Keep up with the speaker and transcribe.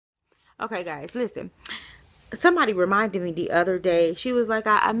Okay, guys, listen. Somebody reminded me the other day. She was like,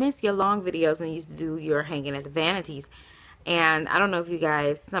 I miss your long videos when you used to do your hanging at the vanities. And I don't know if you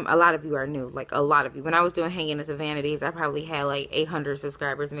guys, a lot of you are new, like a lot of you. When I was doing hanging at the vanities, I probably had like 800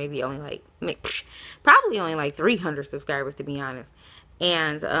 subscribers, maybe only like, probably only like 300 subscribers, to be honest.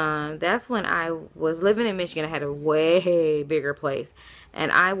 And that's when I was living in Michigan. I had a way bigger place.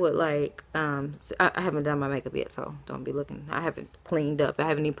 And I would like, I haven't done my makeup yet, so don't be looking. I haven't cleaned up. I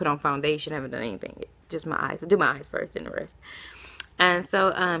haven't even put on foundation. I haven't done anything yet. Just my eyes. I do my eyes first and the rest. And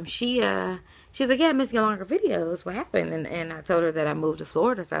so she was like, yeah, I miss your longer videos. What happened? And I told her that I moved to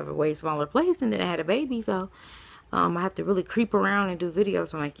Florida, so I have a way smaller place, and then I had a baby, so I have to really creep around and do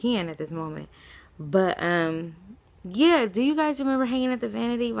videos when I can at this moment. But yeah, do you guys remember hanging at the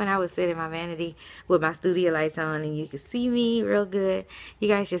vanity when I would sit in my vanity with my studio lights on and you could see me real good? You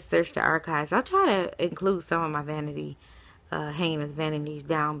guys just search the archives. I'll try to include some of my vanity hanging at the vanities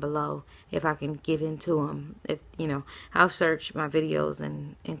down below if I can get into them. If you know, I'll search my videos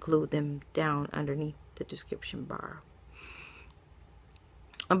and include them down underneath the description bar.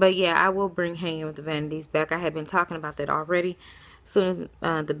 But yeah, I will bring hanging with the vanities back. I had been talking about that already. As soon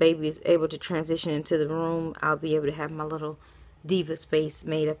as the baby is able to transition into the room, I'll be able to have my little diva space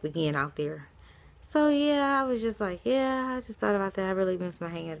made up again out there. So yeah, I was just like, yeah, I just thought about that. I really miss my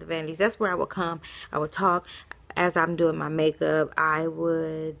hanging at the vanities. That's where I would come. I would talk as I'm doing my makeup. I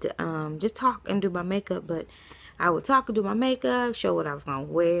would just talk and do my makeup, but I would talk and do my makeup, show what I was going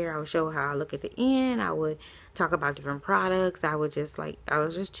to wear. I would show how I look at the end. I would talk about different products. I would just like, I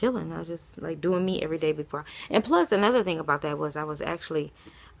was just chilling. I was just like doing me every day before. And plus, another thing about that was I was actually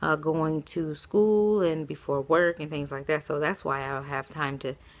going to school and before work and things like that. So that's why I'll have time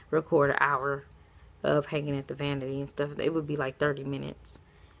to record an hour of hanging at the vanity and stuff. It would be like 30 minutes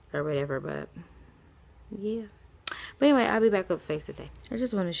or whatever, but yeah. But anyway, I'll be back up face today. I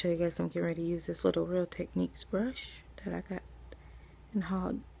just want to show you guys I'm getting ready to use this little Real Techniques brush that I got and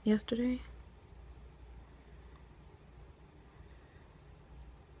hauled yesterday.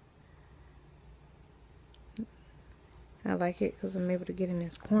 I like it because I'm able to get in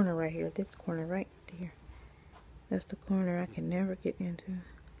this corner right here. This corner right there. That's the corner I can never get into.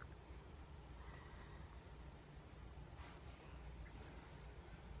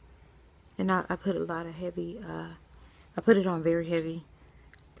 And I put a lot of heavy, I put it on very heavy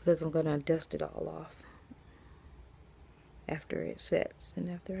because I'm going to dust it all off after it sets and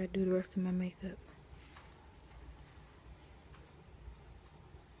after I do the rest of my makeup.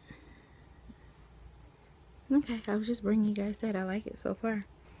 Okay, I was just bringing you guys that. I like it so far.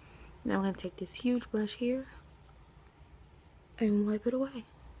 Now I'm going to take this huge brush here and wipe it away.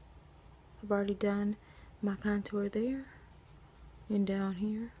 I've already done my contour there and down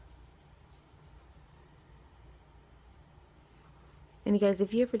here. And you guys,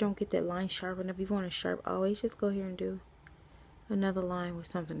 if you ever don't get that line sharp enough, if you want it sharp always, just go here and do another line with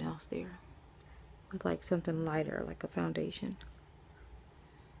something else there. With like something lighter, like a foundation.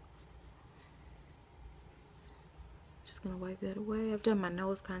 Just gonna wipe that away. I've done my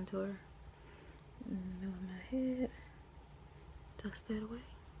nose contour in the middle of my head. Dust that away.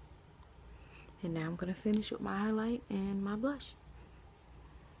 And now I'm gonna finish with my highlight and my blush.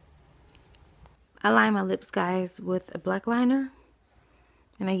 I line my lips, guys, with a black liner.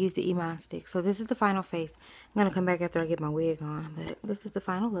 And I use the Iman stick. So this is the final face. I'm going to come back after I get my wig on. But this is the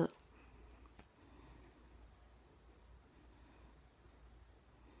final look.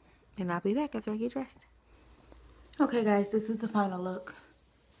 And I'll be back after I get dressed. Okay, guys. This is the final look.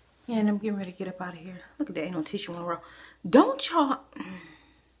 And I'm getting ready to get up out of here. Look at that. Ain't no tissue on the roll. Don't y'all... I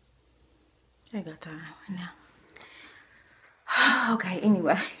ain't got time now. Okay,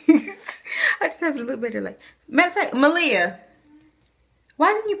 anyway. I just have a little bit of like... Matter of fact, Malia...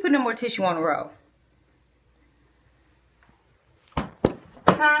 Why didn't you put no more tissue on the roll?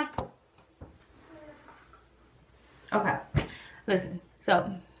 Huh? Okay. Listen.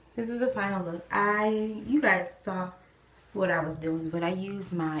 So, this is the final look. You guys saw what I was doing, but I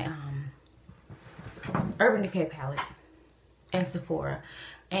used my Urban Decay palette and Sephora,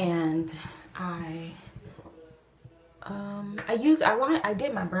 and I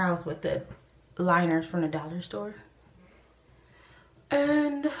did my brows with the liners from the dollar store.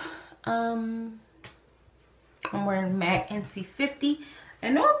 And I'm wearing MAC NC50,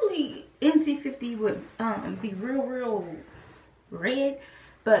 and normally NC50 would be real red,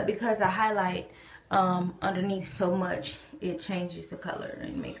 but because I highlight underneath so much, it changes the color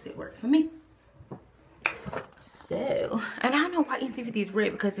and makes it work for me. So, and I don't know why NC50 is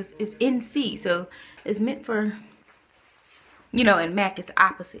red, because it's NC, so it's meant for, you know, and MAC is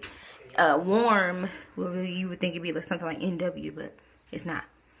opposite. Warm, well, you would think it'd be like something like NW, but it's not.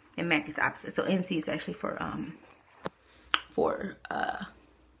 and MAC is opposite. So NC is actually for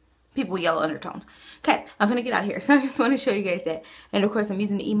people with yellow undertones. Okay, I'm gonna get out of here. So I just want to show you guys that. And of course, I'm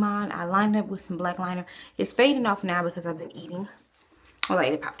using the Iman. I lined up with some black liner. It's fading off now because I've been eating. Well, I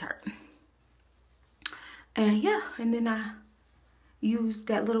ate a Pop-Tart. And yeah, and then I used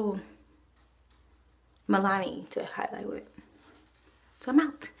that little Milani to highlight with. So I'm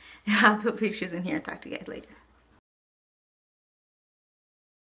out. And I'll put pictures in here and talk to you guys later.